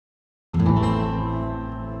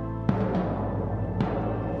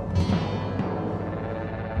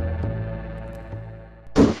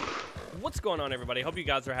What's going on, everybody? Hope you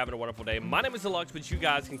guys are having a wonderful day. My name is Deluxe, but you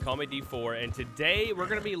guys can call me D4, and today we're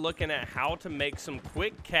going to be looking at how to make some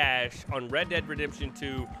quick cash on Red Dead Redemption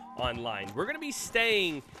 2 online. We're going to be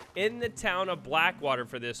staying in the town of Blackwater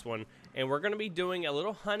for this one, and we're going to be doing a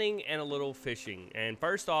little hunting and a little fishing. And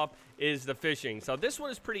first off is the fishing. So this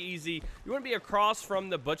one is pretty easy. You want to be across from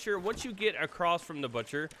the butcher. Once you get across from the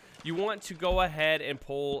butcher, you want to go ahead and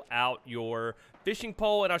pull out your fishing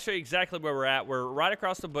pole, and I'll show you exactly where we're at. We're right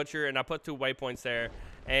across the butcher, and I put 2 waypoints there.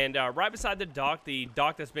 And right beside the dock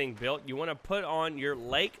that's being built, you want to put on your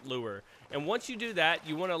lake lure. And once you do that,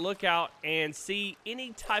 you want to look out and see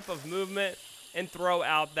any type of movement and throw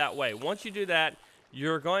out that way. Once you do that,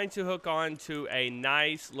 you're going to hook on to a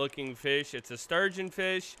nice looking fish. It's a sturgeon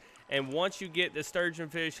fish, and once you get the sturgeon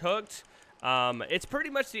fish hooked, it's pretty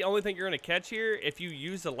much the only thing you're going to catch here if you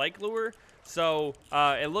use the lake lure. So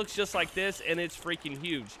it looks just like this, and it's freaking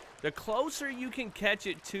huge. The closer you can catch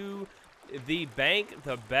it to the bank,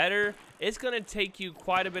 the better. It's going to take you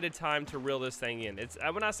quite a bit of time to reel this thing in.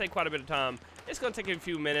 When I say quite a bit of time, it's going to take you a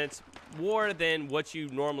few minutes, more than what you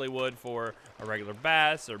normally would for a regular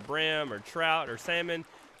bass or brim or trout or salmon.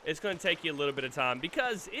 It's going to take you a little bit of time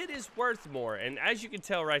because it is worth more. And as you can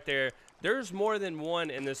tell right there, there's more than one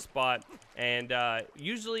in this spot. And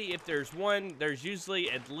usually if there's one, there's usually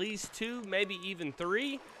at least 2, maybe even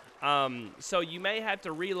 3. So you may have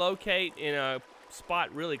to relocate in a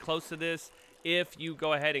spot really close to this if you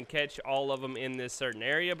go ahead and catch all of them in this certain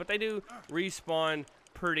area. But they do respawn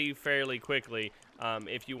fairly quickly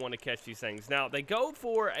if you want to catch these things. Now, they go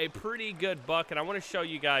for a pretty good buck, and I want to show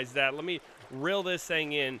you guys that. Let me reel this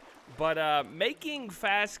thing in. But making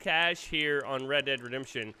fast cash here on Red Dead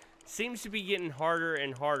Redemption seems to be getting harder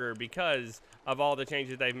and harder because of all the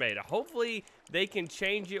changes they've made. Hopefully, they can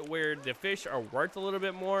change it where the fish are worth a little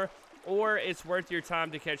bit more, or it's worth your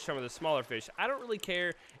time to catch some of the smaller fish. I don't really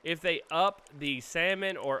care if they up the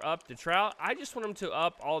salmon or up the trout. I just want them to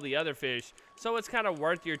up all the other fish, so it's kind of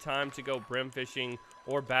worth your time to go brim fishing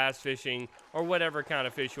or bass fishing or whatever kind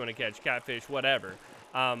of fish you want to catch, catfish, whatever.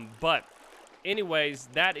 But anyways,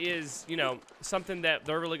 that is, you know, something that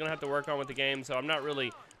they're really going to have to work on with the game, so I'm not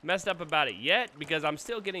really messed up about it yet because I'm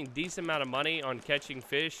still getting decent amount of money on catching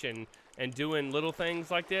fish and doing little things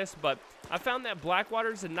like this. But I found that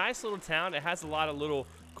Blackwater is a nice little town. It has a lot of little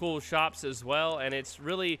cool shops as well, and it's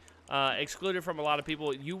really excluded from a lot of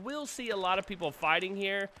people. You will see a lot of people fighting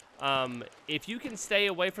here. If you can stay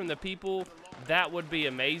away from the people, that would be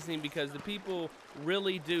amazing because the people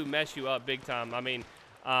really do mess you up big time. I mean,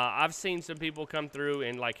 I've seen some people come through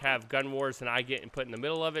and like have gun wars, and I get put in the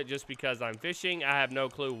middle of it just because I'm fishing. I have no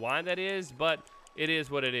clue why that is, but it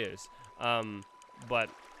is what it is.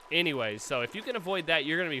 But anyways, so if you can avoid that,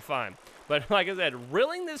 you're gonna be fine. But like I said,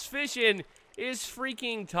 reeling this fish in is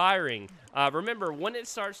freaking tiring. Remember, when it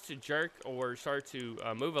starts to jerk or start to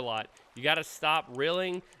move a lot, you gotta stop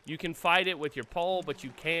reeling. You can fight it with your pole, but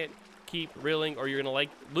you can't keep reeling or you're gonna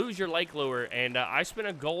lose your lake lure. And I spent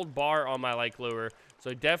a gold bar on my lake lure,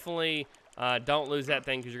 so definitely don't lose that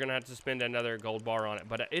thing because you're gonna have to spend another gold bar on it.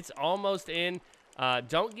 But it's almost in.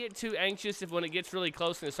 Don't get too anxious when it gets really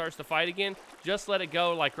close and it starts to fight again. Just let it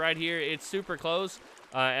go. Like right here, it's super close,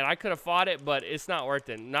 and I could have fought it, but it's not worth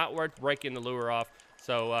it. Not worth breaking the lure off.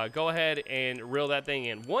 So go ahead and reel that thing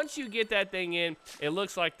in. Once you get that thing in, it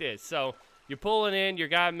looks like this. So you're pulling in, your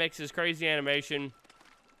guy makes this crazy animation,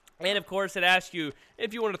 and of course it asks you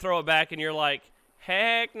if you want to throw it back, and you're like,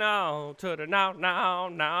 heck no, to the no, no,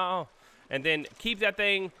 no. And then keep that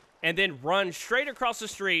thing, and then run straight across the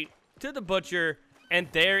street to the butcher, and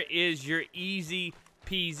there is your easy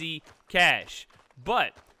peasy cash.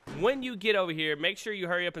 But when you get over here, make sure you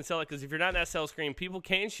hurry up and sell it, because if you're not in that sell screen, people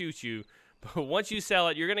can shoot you. But once you sell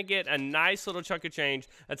it, you're going to get a nice little chunk of change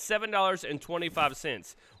at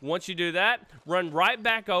 $7.25. Once you do that, run right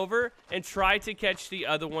back over and try to catch the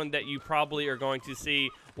other one that you probably are going to see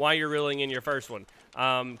while you're reeling in your first one.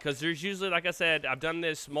 Because there's usually, like I said, I've done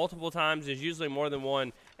this multiple times. There's usually more than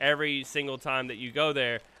one every single time that you go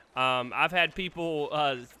there. I've had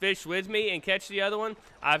people fish with me and catch the other one.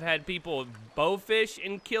 I've had people bow fish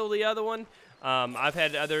and kill the other one.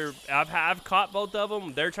 I've caught both of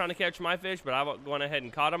them. They're trying to catch my fish, but I've gone ahead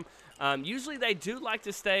and caught them. Usually they do like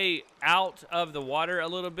to stay out of the water a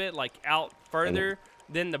little bit, like out further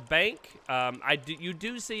than the bank. You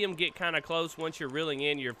do see them get kind of close once you're reeling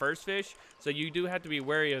in your first fish, so you do have to be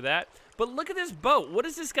wary of that. But look at this boat. What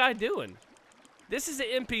is this guy doing? This is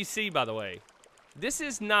an NPC, by the way. This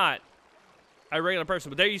is not a regular person,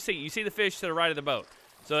 but there you see the fish to the right of the boat.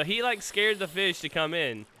 So he like scared the fish to come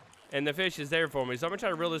in, and the fish is there for me. So I'm gonna try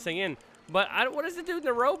to reel this thing in. But what is the dude in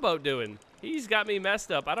the rowboat doing? He's got me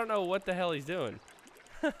messed up. I don't know what the hell he's doing.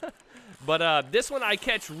 But this one I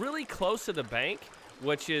catch really close to the bank,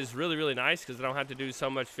 which is really, really nice because I don't have to do so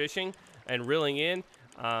much fishing and reeling in.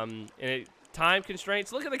 Time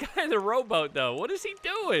constraints. Look at the guy in the rowboat, though. What is he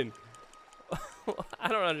doing? I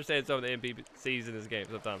don't understand some of the NPCs in this game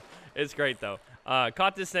sometimes. It's great, though.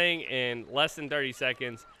 Caught this thing in less than 30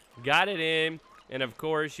 seconds. Got it in. And, of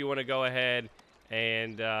course, you want to go ahead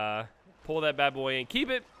and pull that bad boy in. Keep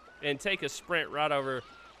it and take a sprint right over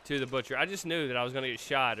to the butcher. I just knew that I was going to get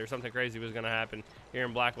shot or something crazy was going to happen here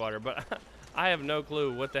in Blackwater. But I have no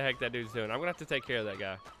clue what the heck that dude's doing. I'm going to have to take care of that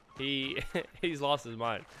guy. He's lost his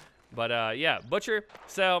mind. But, yeah, butcher,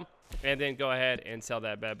 sell, and then go ahead and sell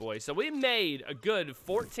that bad boy. So we made a good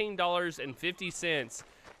 $14.50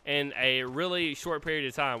 in a really short period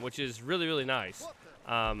of time, which is really, really nice,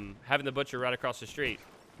 having the butcher right across the street.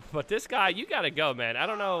 But this guy, you got to go, man. I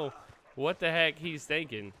don't know what the heck he's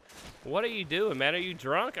thinking. What are you doing, man? Are you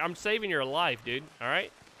drunk? I'm saving your life, dude, all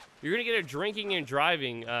right? You're going to get a drinking and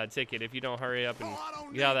driving ticket if you don't hurry up and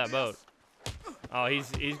get out of that boat. Oh, he's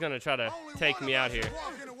going to try to take me out here.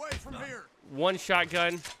 One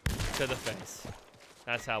shotgun to the face.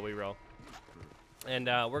 That's how we roll. And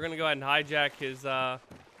we're going to go ahead and hijack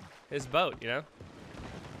his boat, you know?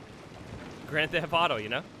 Grand Theft Auto, you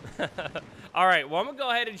know? All right, well, I'm going to go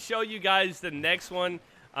ahead and show you guys the next one.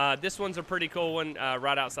 This one's a pretty cool one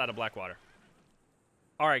right outside of Blackwater.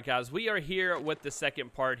 All right, guys, we are here with the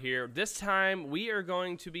second part here. This time, we are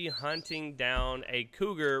going to be hunting down a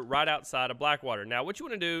cougar right outside of Blackwater. Now, what you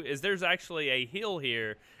want to do is there's actually a hill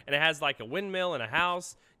here, and it has like a windmill and a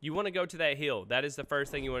house. You want to go to that hill. That is the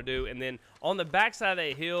first thing you want to do. And then on the backside of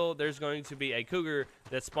that hill, there's going to be a cougar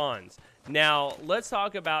that spawns. Now, let's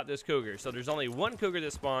talk about this cougar. So there's only one cougar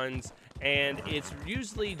that spawns, and it's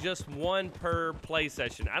usually just one per play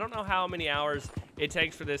session. I don't know how many hours it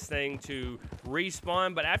takes for this thing to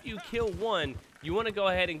respawn, but after you kill one, you want to go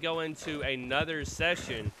ahead and go into another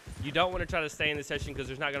session. You don't want to try to stay in the session because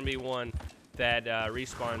there's not going to be one that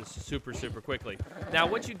respawns super, super quickly. Now,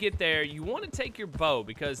 once you get there, you want to take your bow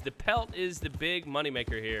because the pelt is the big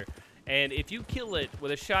moneymaker here. And if you kill it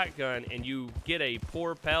with a shotgun and you get a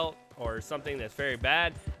poor pelt or something that's very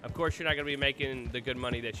bad, of course, you're not going to be making the good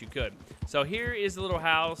money that you could. So here is the little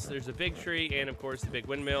house. There's a big tree and, of course, the big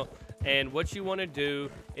windmill. And what you want to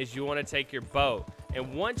do is you want to take your bow.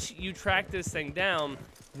 And once you track this thing down,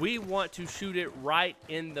 we want to shoot it right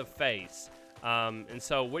in the face. And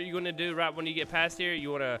so what you're going to do right when you get past here,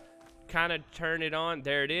 you want to kind of turn it on.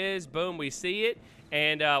 There it is. Boom, we see it.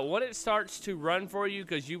 And when it starts to run for you,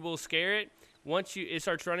 because you will scare it, once it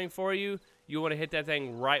starts running for you, you want to hit that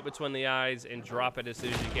thing right between the eyes and drop it as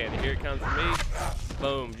soon as you can. And here it comes for me.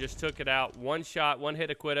 Boom, just took it out. One shot, one hit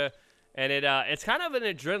a quitter. And it's kind of an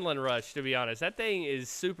adrenaline rush, to be honest. That thing is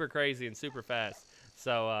super crazy and super fast.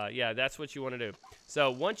 So, yeah, that's what you want to do.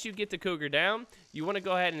 So once you get the cougar down, you want to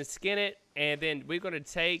go ahead and skin it. And then we're going to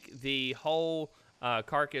take the whole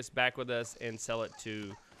carcass back with us and sell it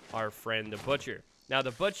to our friend, the butcher. Now,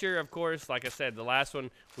 the butcher, of course, like I said, the last one,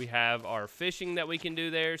 we have our fishing that we can do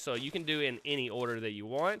there. So you can do in any order that you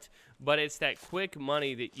want. But it's that quick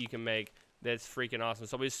money that you can make that's freaking awesome.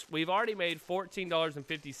 So we've already made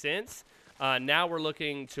 $14.50. Now we're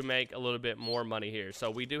looking to make a little bit more money here. So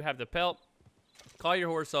we do have the pelt. Call your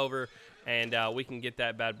horse over, and we can get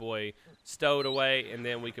that bad boy stowed away, and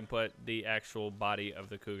then we can put the actual body of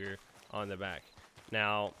the cougar on the back.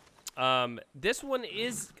 Now, this one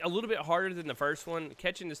is a little bit harder than the first one.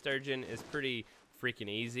 Catching the sturgeon is pretty freaking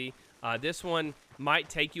easy. This one might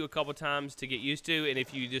take you a couple times to get used to, and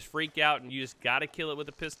if you just freak out and you just got to kill it with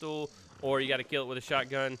a pistol or you got to kill it with a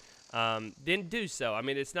shotgun, then do so. I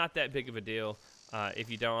mean, it's not that big of a deal.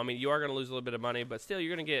 If you don't, I mean, you are going to lose a little bit of money, but still,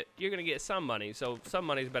 you're gonna get some money. So some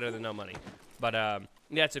money is better than no money. But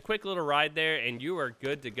yeah, it's a quick little ride there, and you are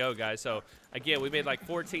good to go, guys. So again, we made like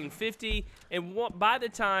 $14.50, and by the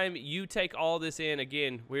time you take all this in,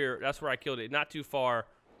 again, that's where I killed it, not too far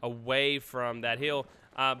away from that hill.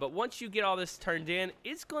 But once you get all this turned in,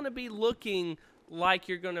 it's going to be looking like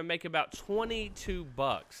you're going to make about 22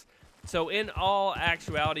 bucks. So in all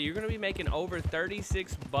actuality, you're going to be making over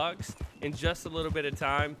 36 bucks in just a little bit of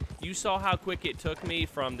time. You saw how quick it took me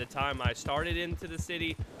from the time I started into the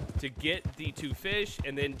city to get the 2 fish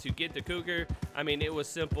and then to get the cougar. I mean, it was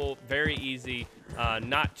simple, very easy,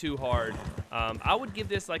 not too hard. I would give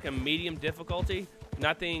this like a medium difficulty,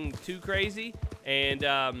 nothing too crazy.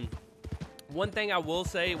 And one thing I will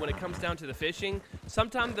say when it comes down to the fishing,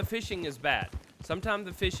 sometimes the fishing is bad. Sometimes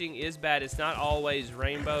the fishing is bad. It's not always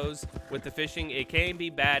rainbows with the fishing. It can be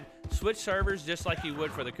bad. Switch servers just like you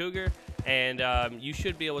would for the cougar, and you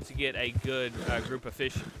should be able to get a good group of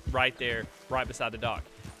fish right there, right beside the dock.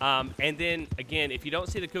 And then, again, if you don't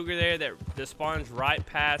see the cougar there that spawns right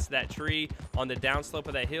past that tree on the downslope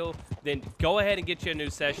of that hill, then go ahead and get you a new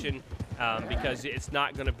session because it's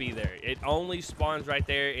not going to be there. It only spawns right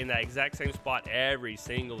there in that exact same spot every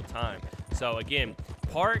single time. So, again,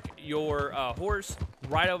 park your horse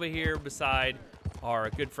right over here beside our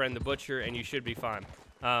good friend the butcher, and you should be fine.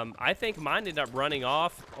 I think mine ended up running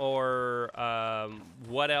off, or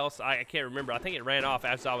what else? I can't remember. I think it ran off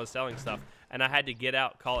as I was selling stuff, and I had to get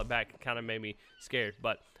out, call it back. It kind of made me scared.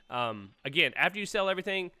 But again, after you sell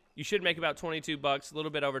everything, you should make about 22 bucks, a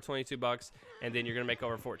little bit over 22 bucks, and then you're gonna make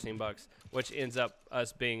over 14 bucks, which ends up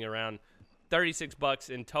us being around 36 bucks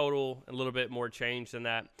in total, a little bit more change than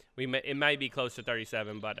that. It may be close to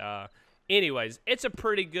 37, but anyways, it's a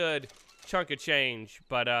pretty good chunk of change.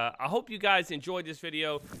 But I hope you guys enjoyed this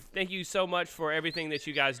video. Thank you so much for everything that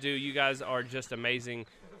you guys do. You guys are just amazing.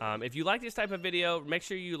 If you like this type of video, make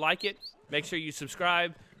sure you like it, make sure you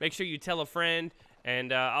subscribe, make sure you tell a friend,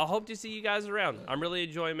 and I'll hope to see you guys around. I'm really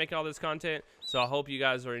enjoying making all this content, so I hope you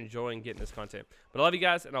guys are enjoying getting this content. But I love you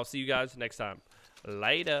guys, and I'll see you guys next time.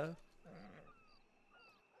 Later.